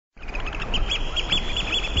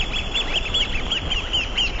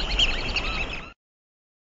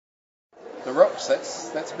Rooks.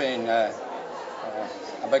 That's been a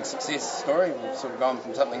big success story. We've sort of gone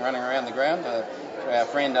from something running around the ground to our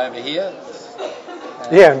friend over here.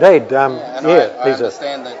 Yeah, indeed. I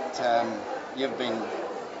understand that you've been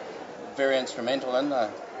very instrumental in the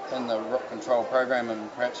rook control program,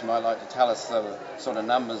 and perhaps you might like to tell us the sort of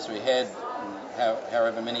numbers we had, and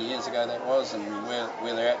however many years ago that was, and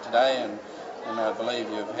where they're at today, and I believe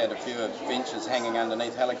you've had a few adventures hanging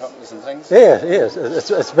underneath helicopters and things. Yeah,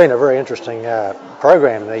 it's been a very interesting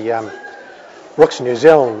program. The Rooks in New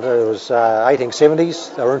Zealand, it was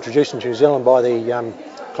 1870s. They were introduced into New Zealand by the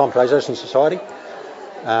Acclimatisation Society.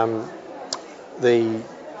 The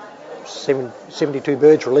 72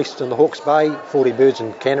 birds released in the Hawke's Bay, 40 birds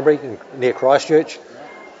in Canterbury, near Christchurch,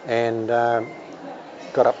 and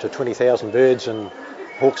got up to 20,000 birds in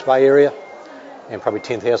Hawke's Bay area, and probably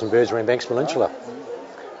 10,000 birds around Banks Peninsula.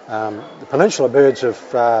 The Peninsula birds have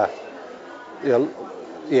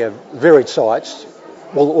varied sites.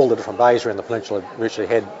 All the different bays around the peninsula virtually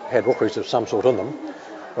had rookeries of some sort in them,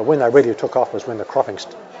 but when they really took off was when the cropping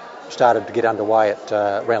started to get underway at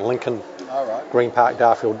around Lincoln, Green Park,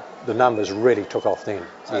 Darfield. The numbers really took off then.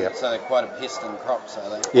 So they're quite a pest in crops, are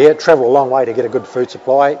they? Yeah, travel a long way to get a good food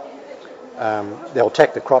supply. They'll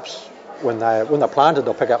attack the crops when they're planted.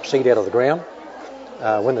 They'll pick up seed out of the ground.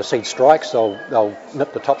 When the seed strikes, they'll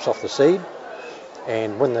nip the tops off the seed,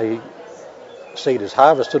 and when the seed is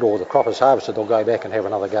harvested or the crop is harvested, they'll go back and have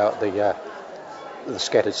another go at the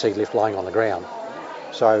scattered seed left lying on the ground.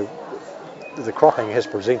 So the cropping has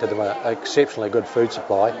presented them an exceptionally good food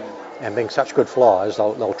supply, and being such good flyers,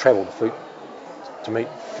 they'll travel to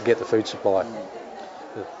get the food supply,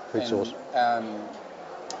 the food source. As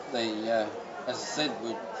I said,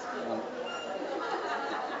 we've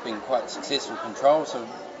been quite successful control. So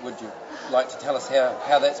would you like to tell us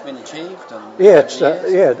how that's been achieved?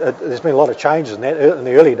 There's been a lot of changes in that. In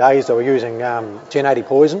the early days, they were using 1080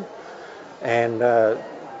 poison, and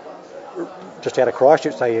just out of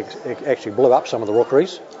Christchurch, they actually blew up some of the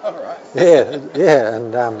rookeries. Oh, right. Yeah,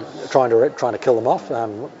 and trying to kill them off.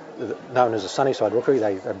 Known as the Sunnyside Rookery,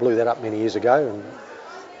 they blew that up many years ago, and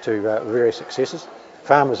to various successes.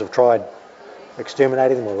 Farmers have tried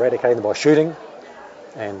exterminating them or eradicating them by shooting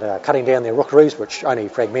and cutting down their rookeries, which only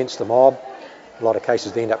fragments the mob. A lot of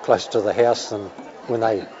cases they end up closer to the house than when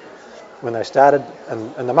they started.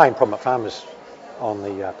 And the main problem that farmers on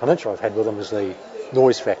the peninsula have had with them is the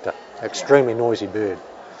noise factor. Extremely noisy bird.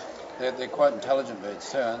 They're quite intelligent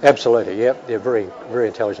birds too, aren't they? Absolutely, yeah. They're very, very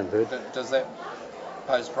intelligent bird. Does that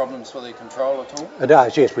pose problems for their control at all? It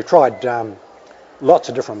does, yes. We've tried lots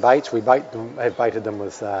of different baits. Have baited them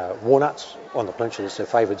with walnuts on the peninsula. It's their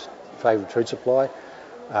favoured food supply.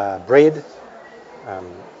 Bread.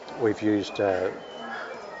 We've used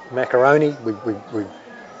macaroni. We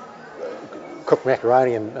cooked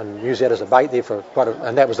macaroni and used that as a bait there for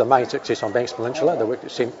and that was the main success on Banks Peninsula. They worked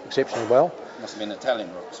exceptionally well. Must have been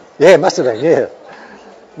Italian rooks. Yeah, must have been. Yeah,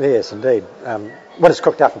 yes, indeed. When it's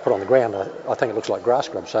cooked up and put on the ground, I think it looks like grass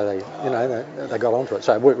scrub. So they got onto it.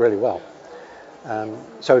 So it worked really well.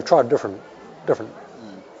 So we've tried different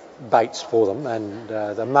baits for them, and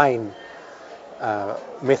the main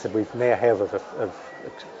method we now have of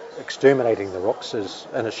exterminating the rooks is,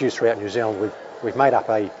 and it's used throughout New Zealand. We've made up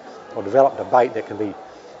or developed a bait that can be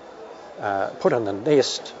put in the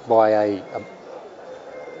nest by a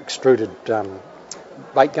extruded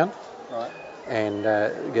bait gun, right, and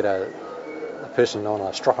get a person on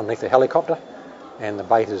a strap underneath the helicopter, and the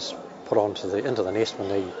bait is put into the nest when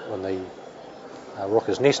the rook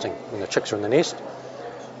is nesting, when the chicks are in the nest,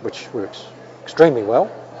 which works extremely well.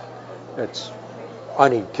 It's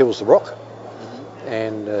only kills the rook,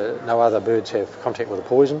 and no other birds have contact with the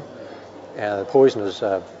poison. The poison is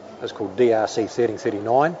called DRC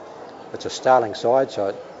 1339. It's a starling side, so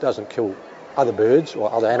it doesn't kill other birds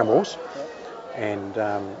or other animals, and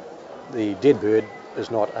the dead bird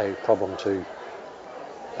is not a problem to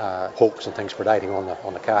hawks and things predating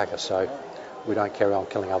on the carcass. So we don't carry on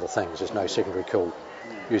killing other things. There's no secondary kill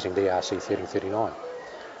using DRC 1339.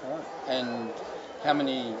 Right. And how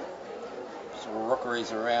many sort of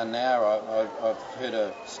rookeries are around now? I've heard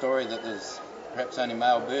a story that there's perhaps only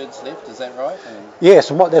male birds left. Is that right? Yes,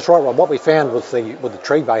 and that's right, Rob. What we found with the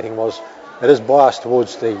tree baiting was it is biased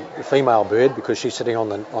towards the female bird because she's sitting on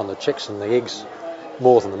the chicks and the eggs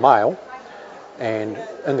more than the male. And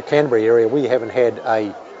in the Canterbury area, we haven't had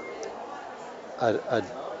a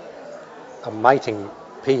mating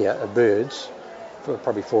pair of birds for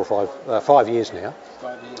probably 5 years now.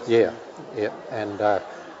 5 years. Yeah, and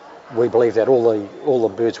we believe that all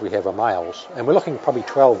the birds we have are males, and we're looking at probably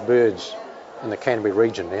 12 birds in the Canterbury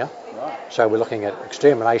region now. Right. So we're looking at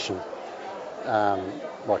extermination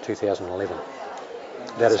by 2011.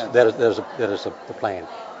 That is the plan.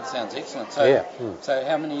 That sounds excellent. So, yeah. So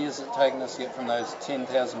how many years has it taken us to get from those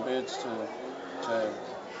 10,000 birds to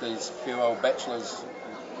these few old bachelors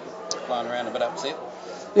flying around a bit upset?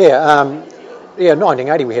 Yeah.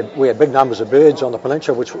 1980 we had big numbers of birds on the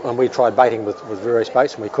peninsula, and we tried baiting with various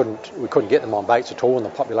baits, and we couldn't get them on baits at all, and the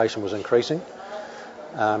population was increasing.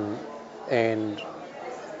 And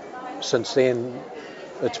since then,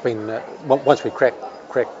 it's been once we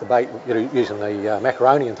cracked the bait, using the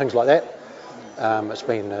macaroni and things like that, it's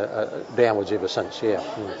been downwards ever since. Yeah.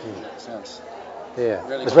 Sounds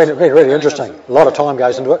really it's been really interesting. A lot of time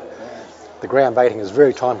goes into it. The ground baiting is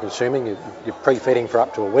very time consuming. You're pre-feeding for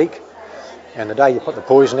up to a week. And the day you put the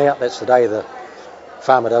poison out, that's the day the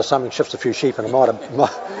farmer does something, shifts a few sheep in the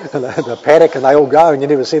paddock, and they all go, and you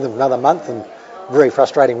never see them for another month, and very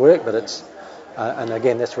frustrating work. But it's, and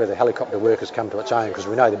again, that's where the helicopter work has come to its own, because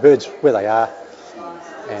we know the birds where they are,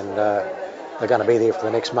 and they're going to be there for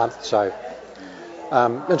the next month. So,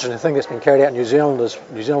 interesting thing that's been carried out in New Zealand is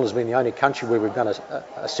New Zealand has been the only country where we've done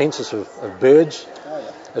a census of birds.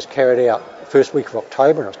 It's carried out first week of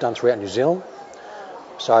October, and it's done throughout New Zealand.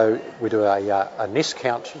 So we do a nest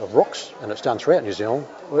count of rooks, and it's done throughout New Zealand.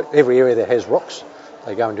 Every area that has rooks,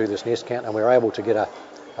 they go and do this nest count, and we're able to get a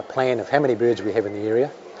plan of how many birds we have in the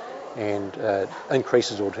area, and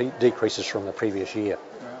increases or decreases from the previous year.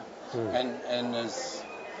 Right. And is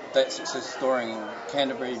that success story in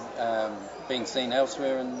Canterbury being seen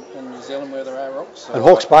elsewhere in New Zealand where there are rooks? In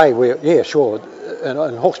Hawke's Bay, sure.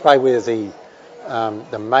 In Hawke's Bay, where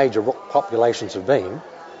the major rook populations have been,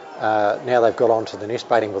 now they've got onto the nest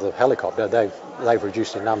baiting with a helicopter. They've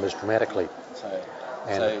reduced their numbers dramatically.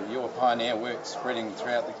 So your pioneer work's spreading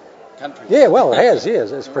throughout the country. Yeah, well, it has.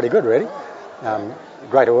 Yes, it's pretty good, really.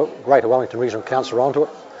 Greater Wellington Regional Council are onto it,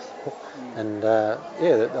 and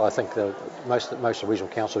I think most of the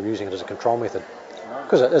regional council are using it as a control method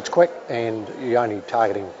because it's quick and you're only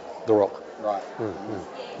targeting the rook. Right.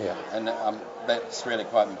 Yeah. And that's really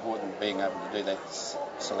quite important, being able to do that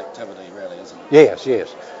selectivity, really, isn't it?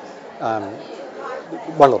 Yes.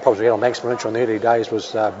 One of the problems we had on Banks Peninsula in the early days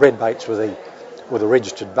was bread baits were the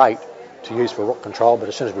registered bait to use for rook control, but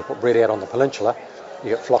as soon as we put bread out on the peninsula, you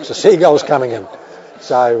get flocks of seagulls coming in.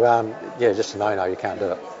 So, just a no-no, you can't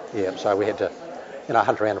do it. Yeah, so we had to,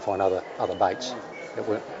 hunt around and find other baits that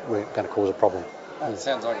weren't going to cause a problem. It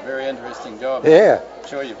sounds like a very interesting job. Yeah. I'm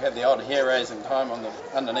sure you've had the odd hair-raising time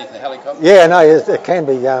underneath the helicopter. Yeah, no, it can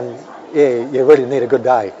be. You really need a good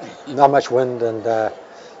day. Not much wind, and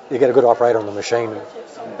you get a good operator on the machine.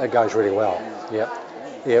 It goes really well. Yeah,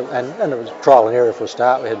 and it was trial and error for a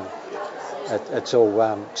start. It's all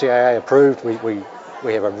CAA approved.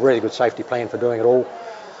 We have a really good safety plan for doing it all.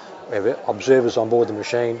 We have observers on board the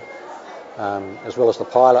machine, as well as the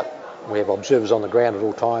pilot. We have observers on the ground at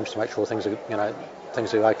all times to make sure things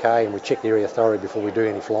are okay, and we check the area thoroughly before we do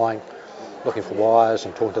any flying, looking for wires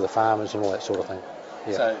and talking to the farmers and all that sort of thing.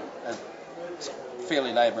 Yeah. So it's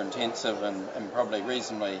fairly labour intensive and probably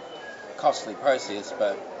reasonably costly process,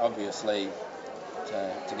 but obviously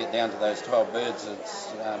to get down to those 12 birds, it's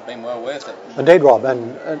been well worth it. Indeed, Rob,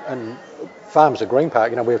 and farmers at Green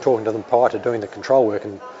Park, we were talking to them prior to doing the control work,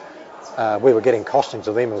 and we were getting costings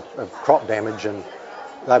of them of crop damage, and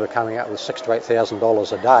they were coming up with $6,000 to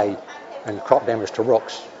 $8,000 a day in crop damage to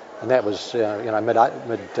rooks, and that was mid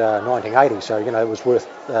 1980. So it was worth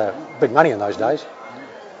big money in those days.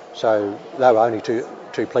 So they were only too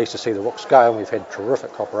pleased to see the rooks go, and we've had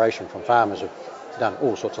terrific cooperation from farmers who've done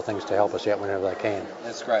all sorts of things to help us out whenever they can.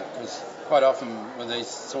 That's great, because quite often with these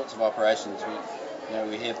sorts of operations,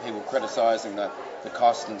 we hear people criticising the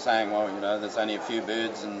cost and saying, well, there's only a few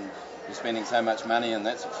birds and you're spending so much money, and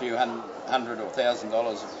that's a few $100 or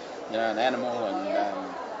 $1,000, an animal, and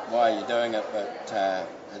why are you doing it? But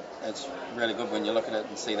it's really good when you look at it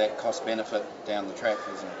and see that cost benefit down the track,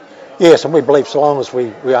 isn't it? Yes, and we believe so long as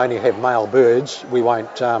we only have male birds, we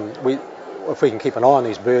won't. If we can keep an eye on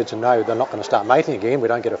these birds and know they're not going to start mating again, we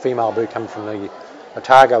don't get a female bird coming from the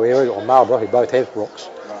Otago area or Marlborough, who both have rooks,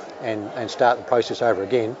 right, and start the process over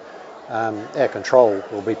again. Our control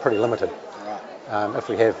will be pretty limited. Right. If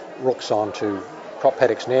we have rooks onto crop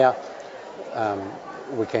paddocks now,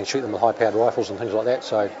 we can shoot them with high-powered rifles and things like that.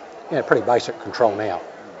 So, pretty basic control now.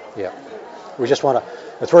 Yeah, we just want to.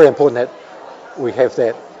 It's very important that we have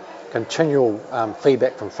that continual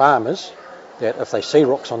feedback from farmers, that if they see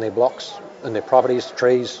rooks on their blocks, in their properties,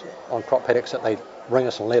 trees, on crop paddocks, that they ring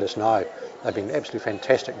us and let us know. They've been absolutely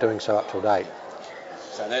fantastic doing so up to date.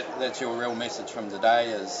 So that's your real message from today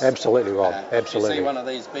is... Absolutely, Rob, absolutely. If you see one of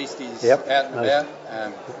these beasties out and about...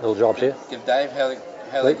 little jobs here. Give Dave, how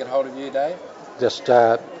they get hold of you, Dave? Just,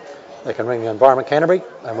 they can ring the Environment Canterbury,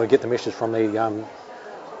 and we get the message from the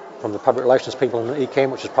from the public relations people in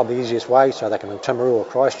ECAM, which is probably the easiest way, so they can in Timaru or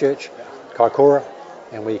Christchurch, Kaikoura,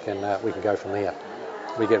 and we can go from there.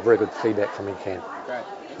 We get very good feedback from ECAM. Great,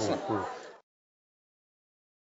 excellent.